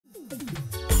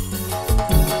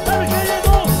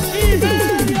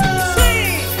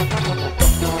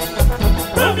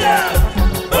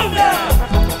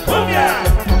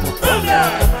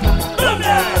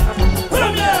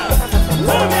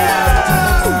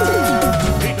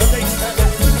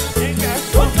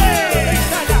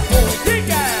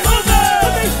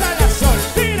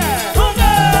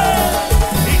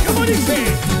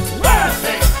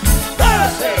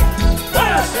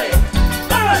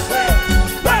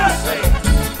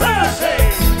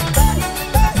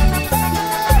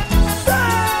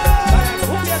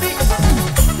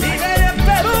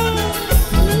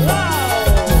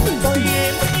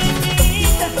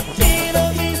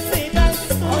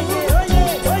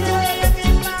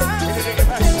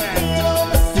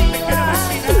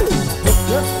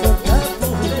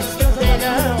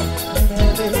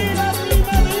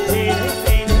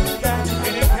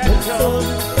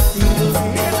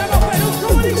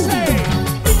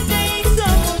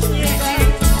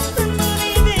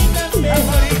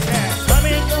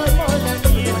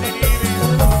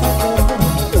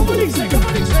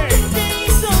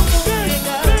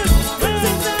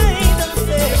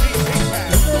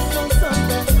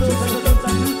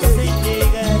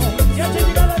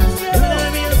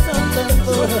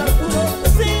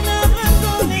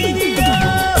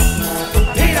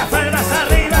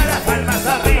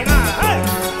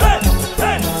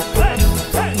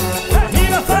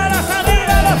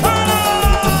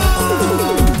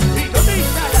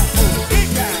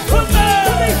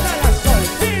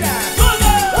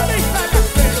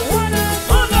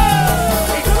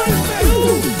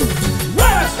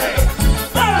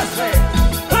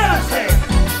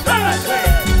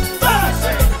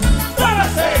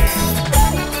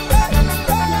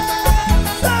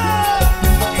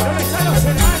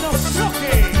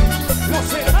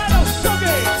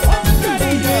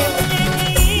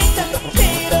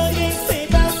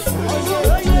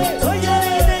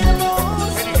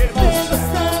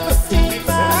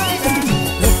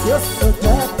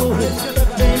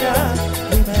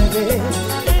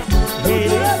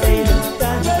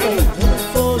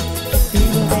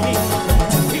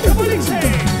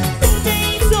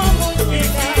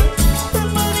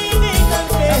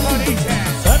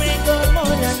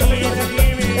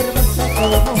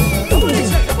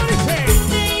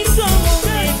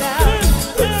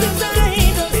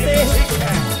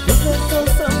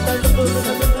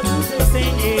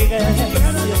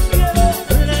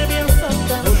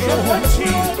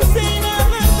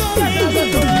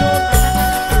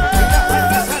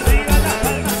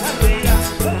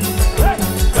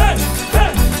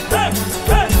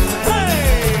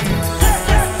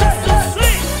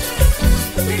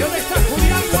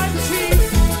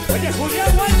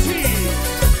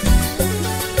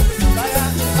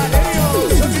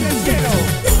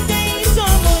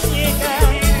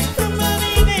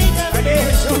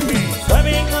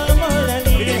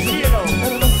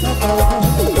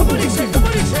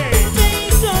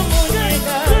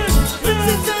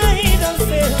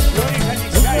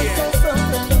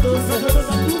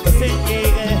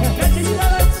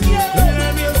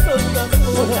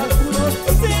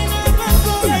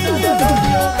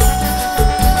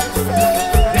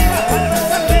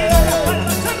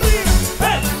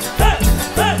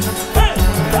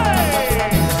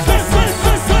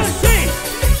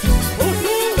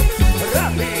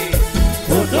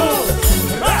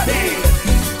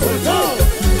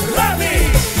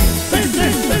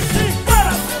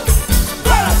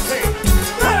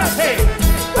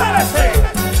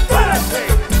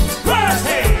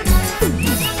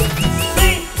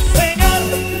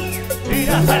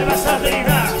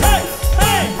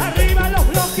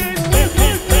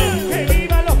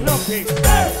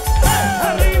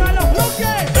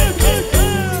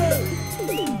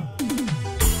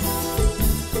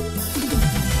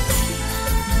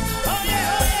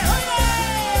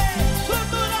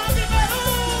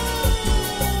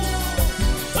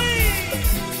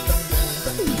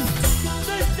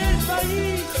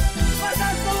país, para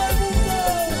todo el mundo.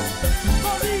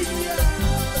 Bolivia,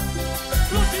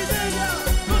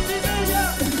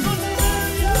 Cuturapi,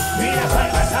 mira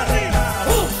palmas arriba.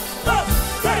 1, 2,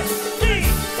 3, sí.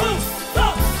 1,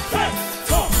 2, 3,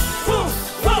 1,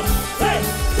 2, 3,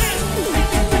 sí.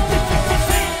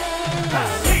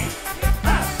 Así,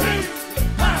 así,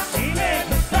 así me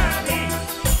gusta a mí.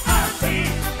 Así,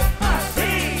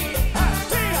 así, así,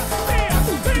 así,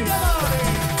 así,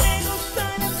 amores. Me gusta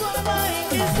la forma en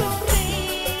que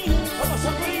sonríes. ¿Cómo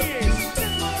sonríes?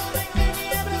 El modo en que me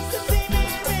abrazas y me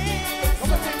besas.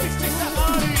 ¿Cómo te vistes,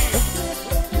 amores?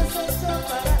 Tienes hecho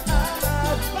para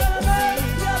amar. Para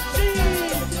verte así.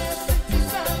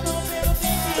 Necesitando, pero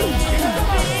te quiero.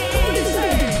 Dice,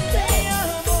 Te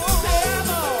amo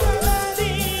cada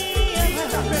día.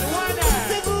 linda peruana.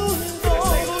 Segundo, Segundo.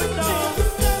 me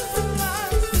gustas más.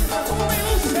 Como me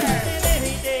gusta.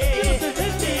 Tenerte,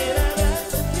 quiero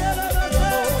abrazar, quiero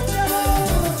abrazar, quiero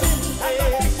Hasta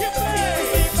siempre.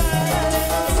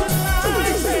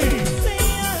 Dice, te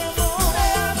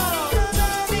amo cada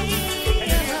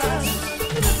día.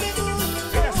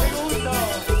 Cada segundo.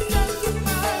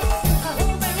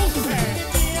 Como me gusta.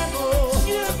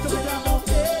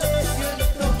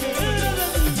 Siento que te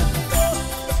amo.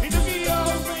 Y tú que yo.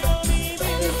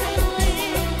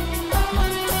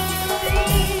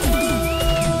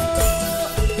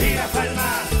 Tira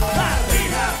palmas,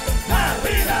 arriba,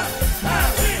 arriba,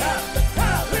 arriba,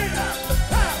 arriba,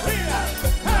 arriba,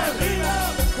 arriba,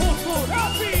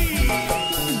 Cuturapi.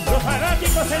 Los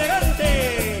fanáticos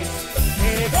elegantes,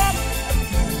 elegant,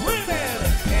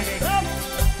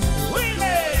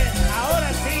 winner.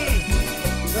 Ahora sí,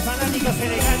 los fanáticos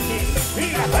elegantes,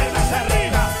 tira palmas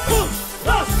arriba. 1,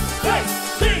 2, 3,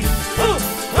 sí. 1,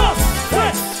 2,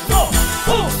 3, no.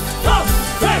 1, 2,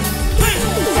 3, sí.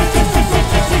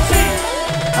 Sí.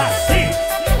 Así,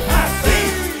 así,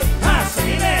 así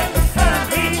me gusta a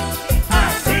mí.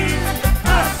 Así,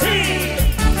 así.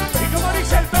 Y como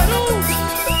dice el Perú,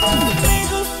 Me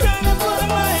gusta la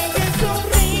forma en que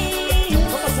sonríes.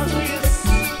 ¿cómo sonríes?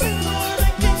 El modo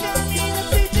en que caminas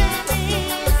y te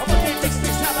ríes. ¿Cómo te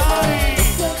vistes, amores?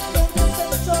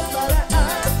 Tienes hecho para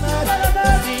amar. Para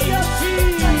verte así.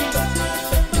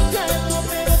 Buscando,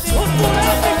 pero te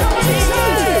Cuturapi, como dice.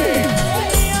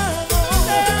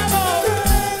 Te amo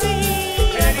cada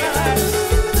día.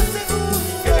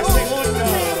 Cada segundo.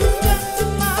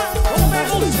 Como me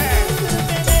gusta.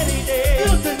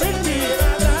 Quiero tenerte.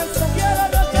 Quiero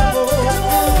abrazarte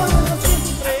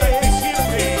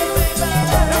siempre.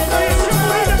 La proyección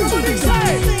morena, como dice.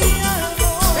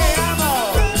 Te amo.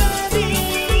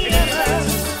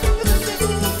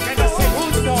 Cada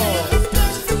segundo.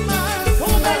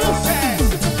 Como me gusta.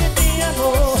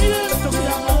 Siento que te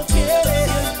amo.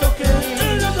 Siento que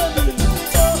eres lo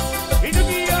mío. Y tú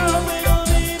que yo.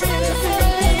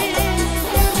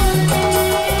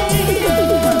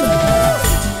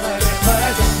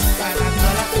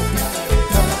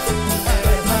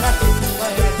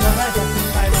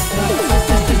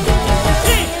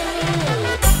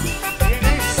 Y en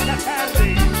esta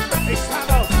tarde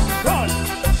estamos con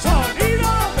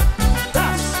Sonido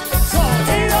Das.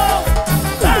 Sonido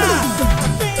Das.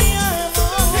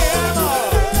 Te amo.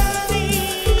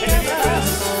 Eras.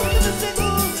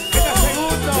 Cada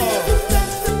segundo.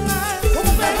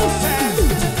 Como me gusta.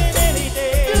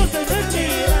 Quiero tenerte.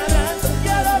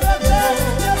 Quiero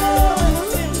abrazarte, amor.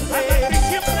 Hasta que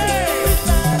siempre.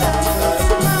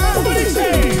 Como dice.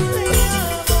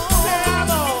 Te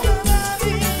amo.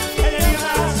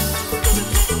 Eras.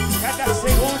 Cada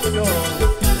segundo.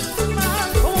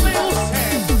 Como me gusta.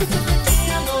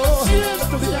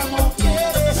 Siento que te amo.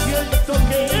 Siento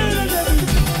que eres de mí.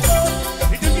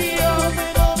 Y tú que yo.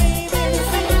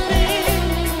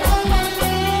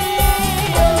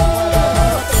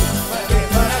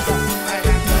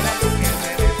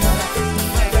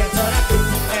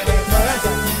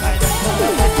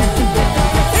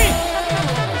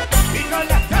 Y con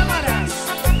las cámaras,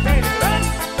 el gran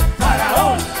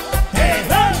faraón,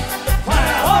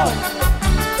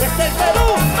 desde el Perú,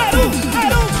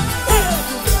 Perú.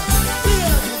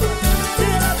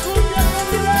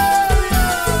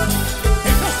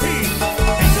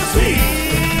 Eso sí,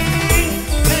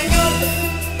 señor.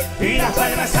 Y las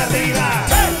palmas arriba,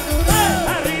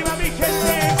 arriba mi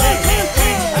gente,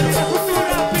 arriba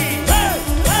Cuturapi,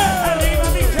 arriba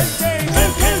mi gente.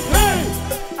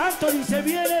 Anthony, se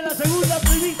viene la segunda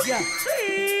primicia.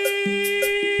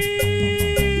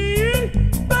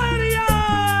 ¡IBERIA!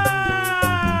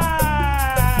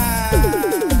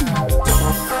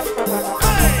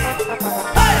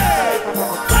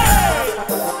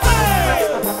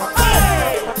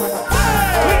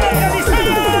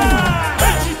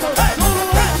 ¡Hey!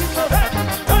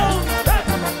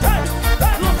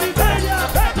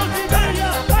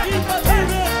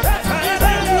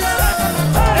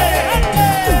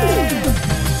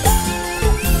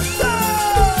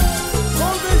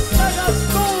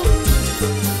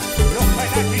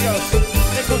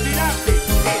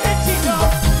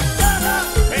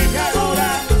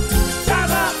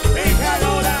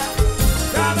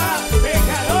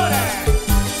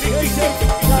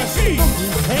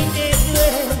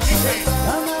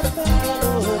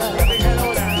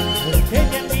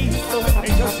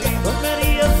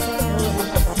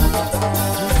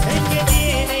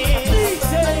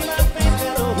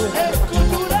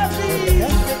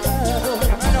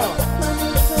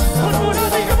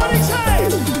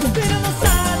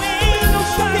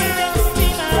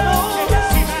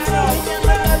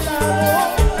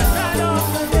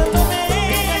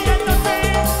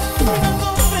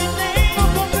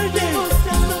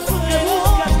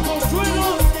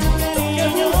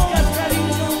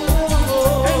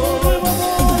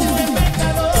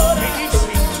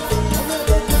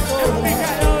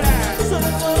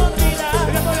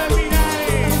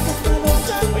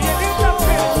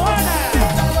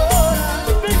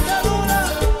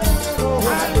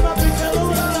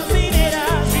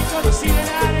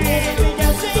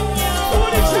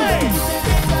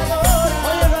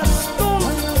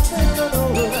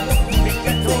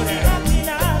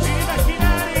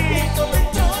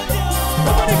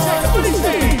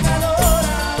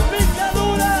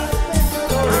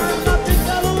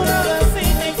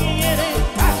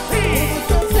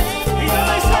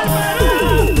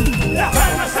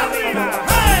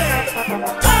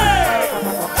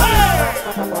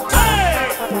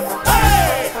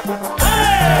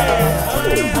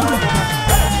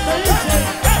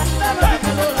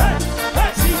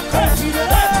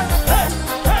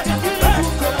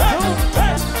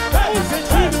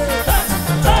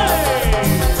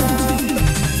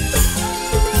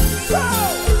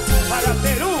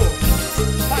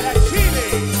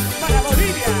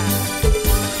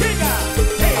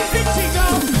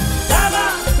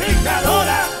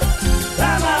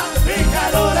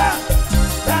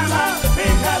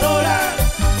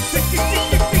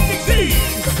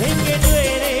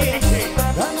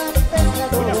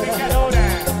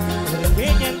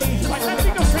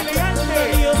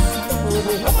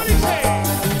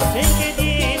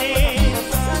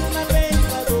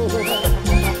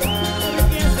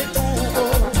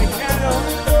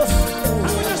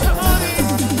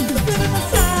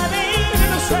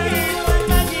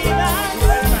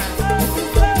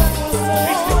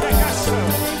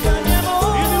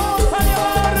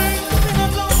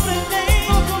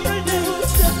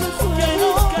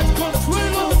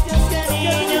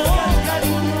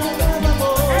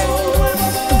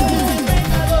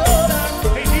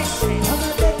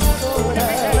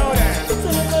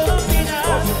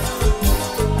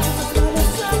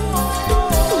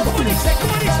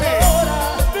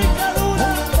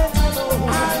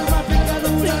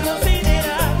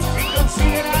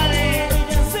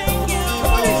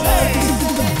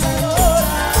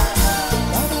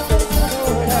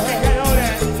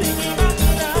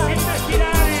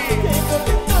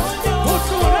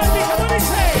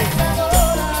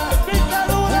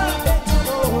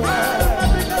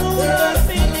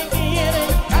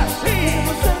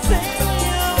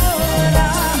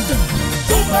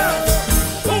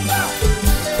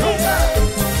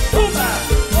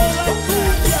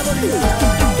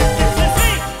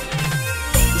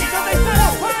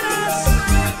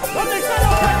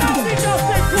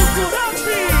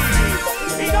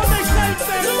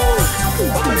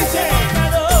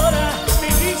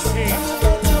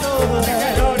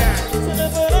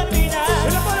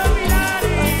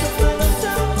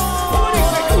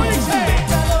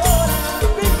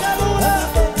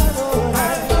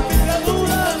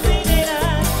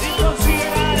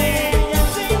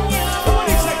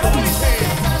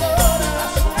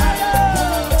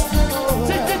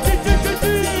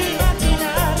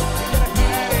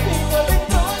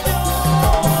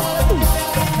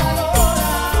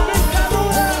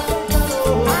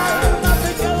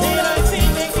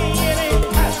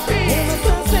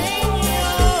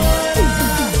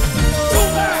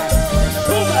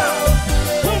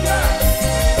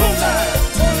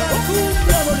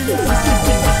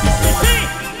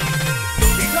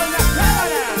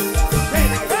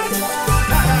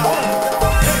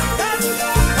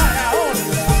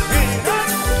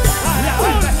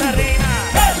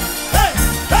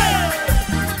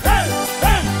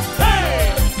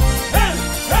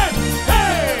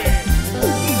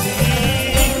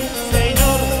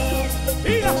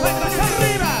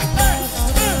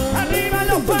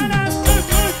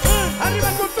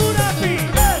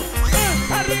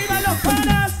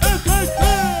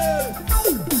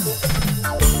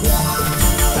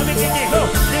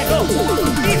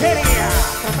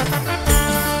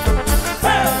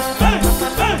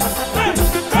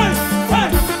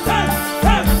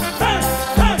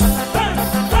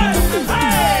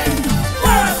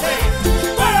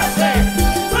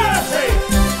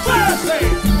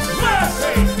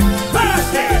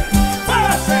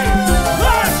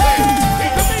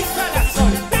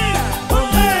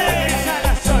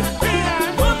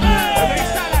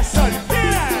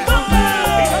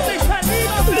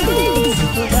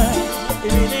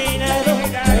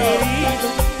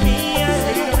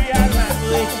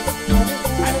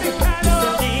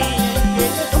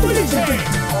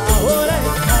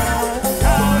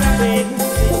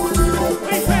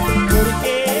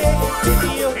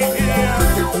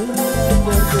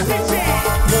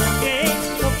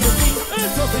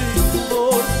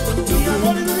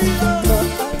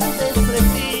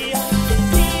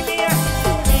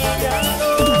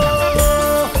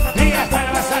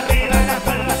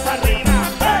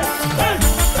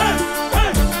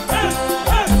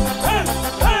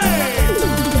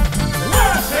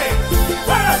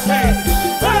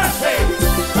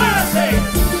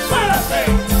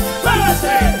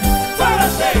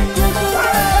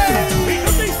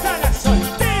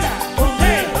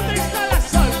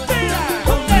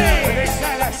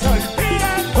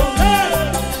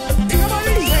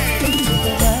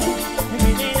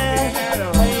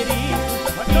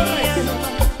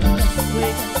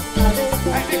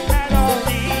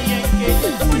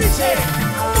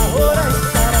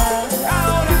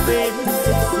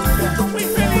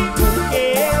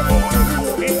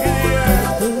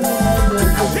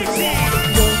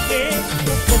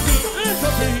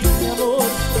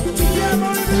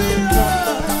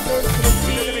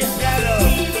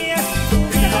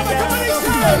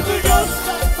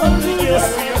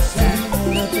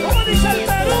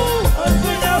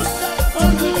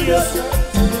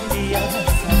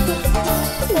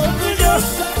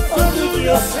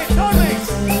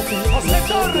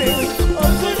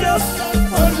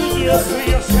 Los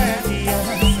ríos se